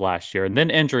 weeks of last year. And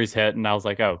then injuries hit. And I was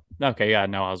like, oh, okay, yeah,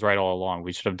 no, I was right all along.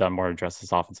 We should have done more to address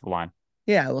this offensive line.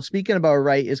 Yeah, well, speaking about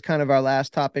right is kind of our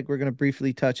last topic we're going to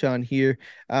briefly touch on here.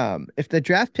 If the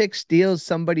draft pick steals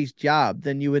somebody's job,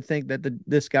 then you would think that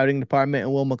the scouting department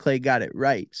and Will McClay got it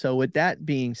right. So with that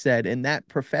being said, in that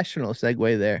professional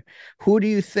segue there, who do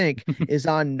you think is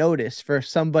on notice for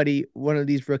somebody, one of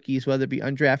these rookies, whether it be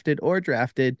undrafted or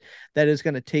drafted, that is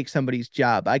going to take somebody's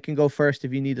job? I can go first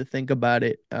if you need to think about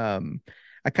it.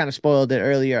 I kind of spoiled it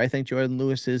earlier. I think Jordan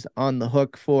Lewis is on the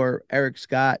hook for Eric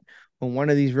Scott.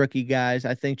 One of these rookie guys.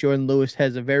 I think Jordan Lewis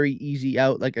has a very easy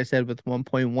out, like I said, with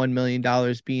 $1.1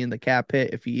 million being the cap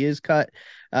hit if he is cut.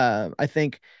 I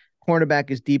think cornerback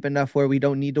is deep enough where we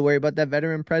don't need to worry about that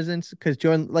veteran presence because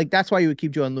Jordan, like that's why you would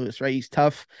keep Jordan Lewis, right? He's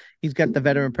tough. He's got the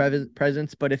veteran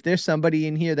presence. But if there's somebody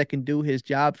in here that can do his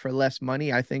job for less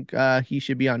money, I think he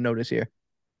should be on notice here.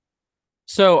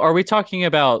 So are we talking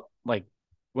about like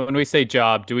when we say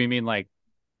job, do we mean like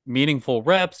meaningful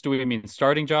reps? Do we mean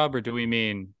starting job or do we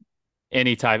mean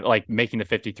any type like making the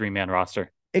 53-man roster?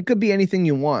 It could be anything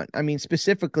you want. I mean,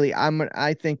 specifically,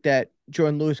 I think that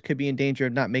Jordan Lewis could be in danger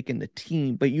of not making the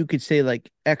team, but you could say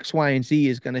like X, Y, and Z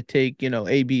is going to take,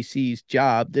 ABC's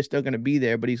job. They're still going to be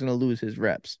there, but he's going to lose his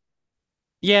reps.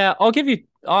 Yeah, I'll give you,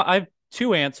 I have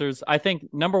 2 answers. I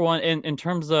think number one, in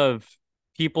terms of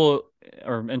people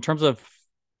or in terms of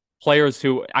players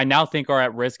who I now think are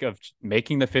at risk of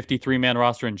making the 53-man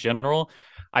roster in general,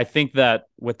 I think that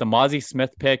with the Mozzie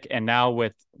Smith pick and now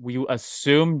with, we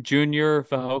assume Junior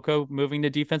Fehoko moving to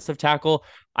defensive tackle,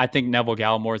 I think Neville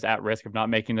Gallimore is at risk of not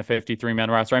making the 53-man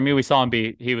roster. I mean, we saw him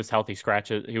he was a healthy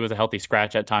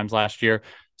scratch at times last year.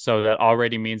 So that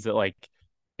already means that like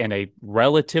in a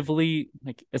relatively,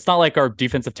 like, it's not like our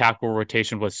defensive tackle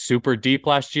rotation was super deep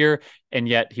last year, and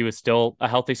yet he was still a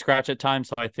healthy scratch at times.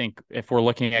 So I think if we're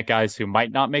looking at guys who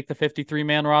might not make the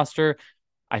 53-man roster,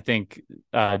 I think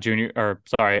Neville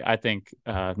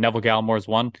Gallimore is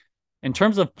one. In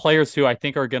terms of players who I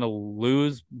think are going to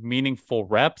lose meaningful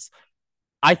reps,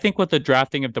 I think with the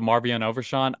drafting of DeMarvion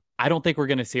Overshawn, I don't think we're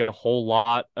going to see a whole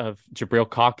lot of Jabril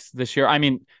Cox this year. I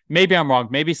mean, maybe I'm wrong.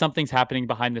 Maybe something's happening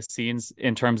behind the scenes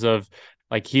in terms of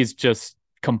like he's just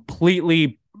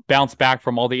completely bounced back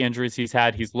from all the injuries he's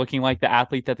had. He's looking like the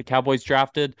athlete that the Cowboys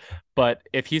drafted. But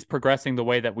if he's progressing the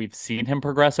way that we've seen him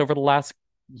progress over the last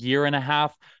year and a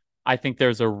half, I think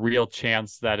there's a real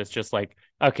chance that it's just like,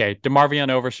 okay, DeMarvion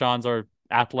Overshawn's our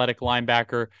athletic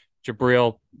linebacker.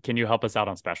 Jabril, can you help us out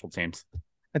on special teams?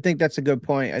 I think that's a good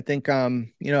point. I think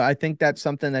I think that's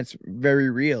something that's very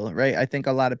real, right? I think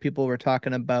a lot of people were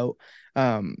talking about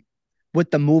um with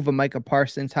the move of Micah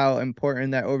Parsons, how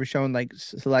important that Overshown like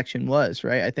selection was,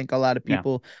 right? I think a lot of Yeah.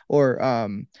 people or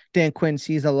Dan Quinn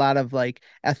sees a lot of like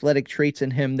athletic traits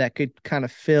in him that could kind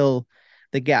of fill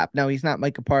the gap. Now he's not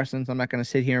Micah Parsons. I'm not going to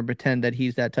sit here and pretend that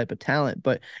he's that type of talent,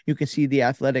 but you can see the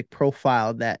athletic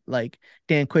profile that like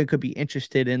Dan Quinn could be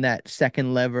interested in that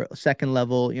second level,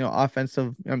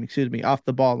 offensive, off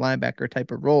the ball linebacker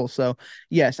type of role. So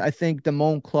yes, I think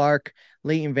Damone Clark,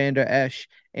 Leighton Vander Esch,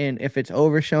 and if it's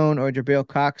Overshown or Jabril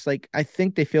Cox, like I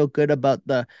think they feel good about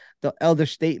the elder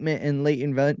statement and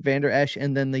Leighton Vander Esch,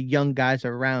 and then the young guys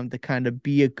around to kind of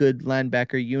be a good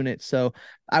linebacker unit. So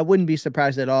I wouldn't be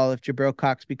surprised at all if Jabril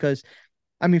Cox, because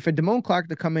I mean, for Damone Clark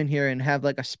to come in here and have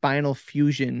like a spinal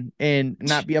fusion and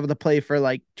not be able to play for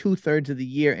like 2/3 of the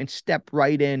year and step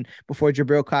right in before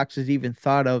Jabril Cox is even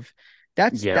thought of,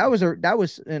 Yeah. that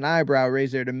was an eyebrow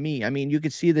raiser to me. I mean, you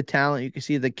could see the talent, you could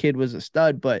see the kid was a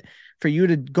stud, but for you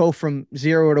to go from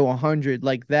 0 to 100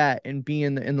 like that and be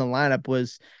in the lineup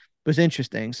was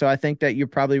interesting. So I think that you're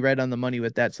probably right on the money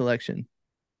with that selection.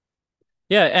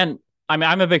 Yeah, and I mean,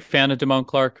 I'm a big fan of Damone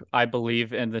Clark. I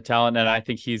believe in the talent, and I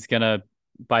think he's gonna,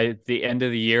 by the end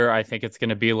of the year, I think it's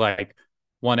gonna be like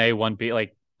 1A, 1B.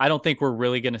 Like, I don't think we're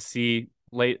really gonna see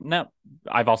late. No,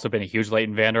 I've also been a huge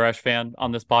Leighton Vander Esch fan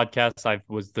on this podcast. I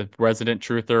was the resident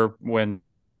truther when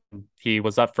he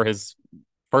was up for his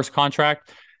first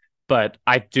contract, but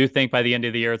I do think by the end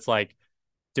of the year, it's like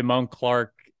Damone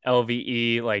Clark,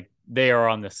 LVE, like they are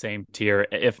on the same tier.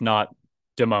 If not,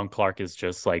 Damone Clark is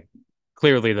just like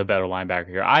clearly the better linebacker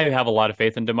here. I have a lot of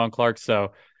faith in Damone Clark.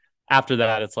 So after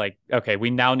that, it's like, okay,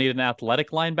 we now need an athletic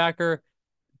linebacker.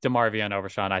 DeMarvion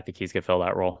Overshown, I think he's gonna fill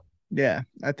that role. Yeah,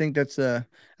 I think it's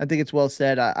well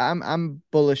said. I'm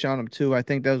bullish on him too. I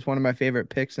think that was one of my favorite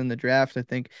picks in the draft. I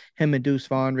think him and Deuce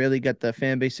Vaughn really got the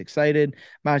fan base excited.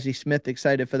 Maji Smith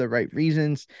excited for the right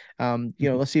reasons.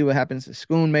 Let's see what happens to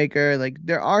Schoonmaker. Like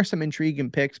there are some intriguing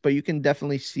picks, but you can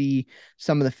definitely see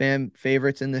some of the fan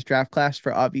favorites in this draft class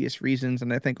for obvious reasons,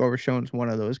 and I think Overshown's one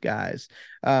of those guys.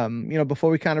 Before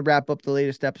we kind of wrap up the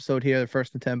latest episode here, the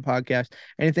First and 10 podcast,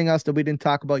 anything else that we didn't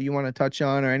talk about you want to touch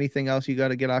on, or anything else you got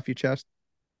to get off your chest?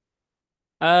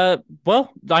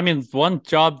 Well, I mean, one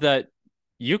job that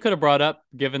you could have brought up,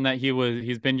 given that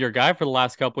he's been your guy for the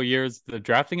last couple of years, the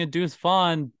drafting of Deuce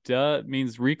Vaughn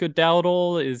means Rico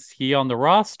Dowdle. Is he on the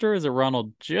roster? Is it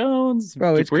Ronald Jones?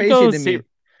 Bro, it's crazy to me.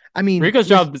 I mean, Rico's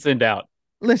job is in doubt.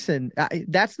 Listen,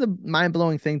 that's the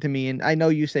mind-blowing thing to me, and I know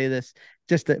you say this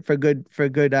just for good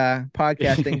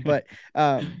podcasting, but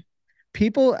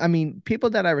people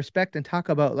that I respect and talk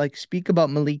about, like, speak about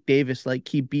Malik Davis like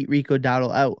he beat Rico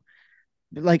Dowdle out.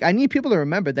 Like, I need people to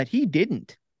remember that he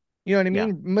didn't. You know what I mean?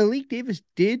 Yeah. Malik Davis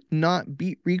did not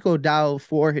beat Rico Dowdle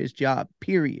for his job,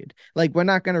 period. Like, we're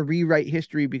not going to rewrite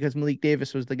history because Malik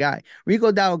Davis was the guy.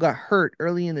 Rico Dowdle got hurt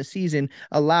early in the season,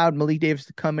 allowed Malik Davis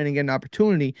to come in and get an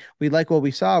opportunity. We like what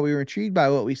we saw. We were intrigued by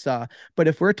what we saw. But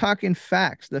if we're talking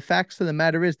facts, the facts of the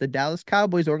matter is the Dallas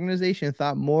Cowboys organization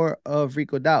thought more of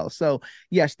Rico Dowdle. So,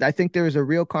 yes, I think there is a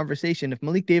real conversation. If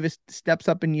Malik Davis steps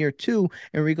up in year 2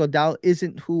 and Rico Dowdle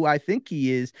isn't who I think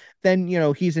he is, then,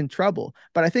 he's in trouble.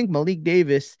 But I think Malik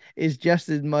Davis is just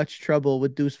as much trouble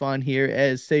with Deuce Vaughn here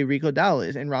as, say, Rico Dowdle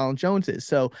is and Ronald Jones is.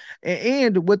 So,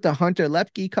 and with the Hunter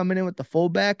Lepke coming in with the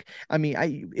fullback, I mean,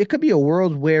 it could be a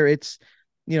world where it's,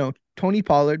 Tony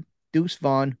Pollard, Deuce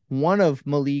Vaughn, one of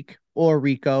Malik or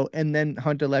Rico, and then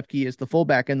Hunter Lepke is the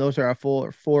fullback, and those are our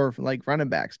four like running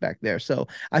backs back there. So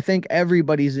I think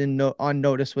everybody's on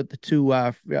notice with the two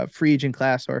free agent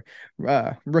class or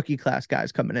rookie class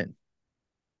guys coming in.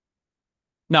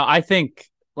 No, I think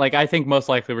most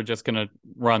likely we're just gonna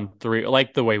run 3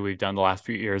 like the way we've done the last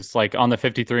few years. Like on the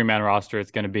 53-man roster,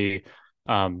 it's gonna be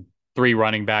 3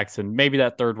 running backs, and maybe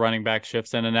that third running back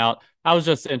shifts in and out. I was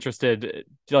just interested,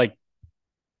 like,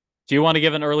 do you want to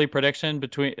give an early prediction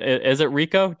between? Is it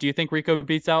Rico? Do you think Rico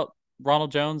beats out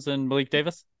Ronald Jones and Malik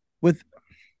Davis? You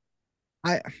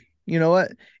know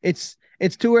what? It's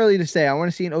too early to say. I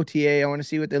want to see an OTA. I want to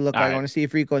see what they look like. Right. I want to see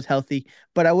if Rico is healthy.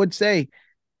 But I would say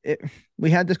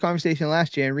we had this conversation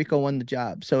last year, and Rico won the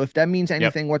job. So if that means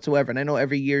anything whatsoever, and I know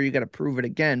every year you got to prove it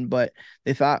again, but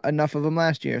they thought enough of him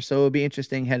last year, so it'll be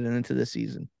interesting heading into this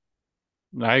season.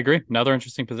 I agree. Another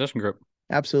interesting position group.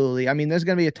 Absolutely. I mean, there's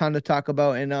going to be a ton to talk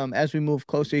about. And as we move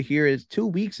closer here, is 2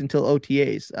 weeks until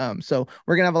OTAs. So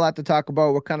we're going to have a lot to talk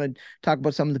about. We're kind of talk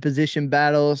about some of the position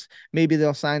battles. Maybe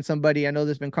they'll sign somebody. I know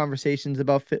there's been conversations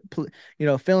about,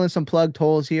 filling some plugged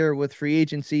holes here with free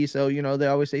agency. So, they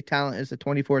always say talent is a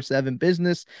 24/7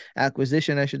 business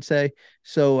acquisition, I should say.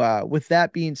 So with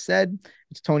that being said,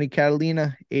 it's Tony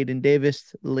Catalina, Aiden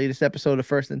Davis, the latest episode of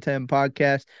First and 10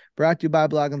 podcast, brought to you by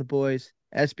Blogging the Boys,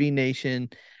 SB Nation.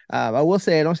 I will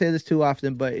say, I don't say this too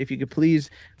often, but if you could please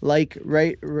write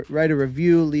a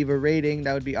review, leave a rating,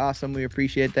 that would be awesome. We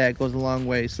appreciate that. It goes a long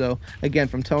way. So again,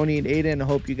 from Tony and Aiden, I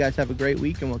hope you guys have a great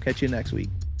week, and we'll catch you next week.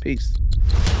 Peace.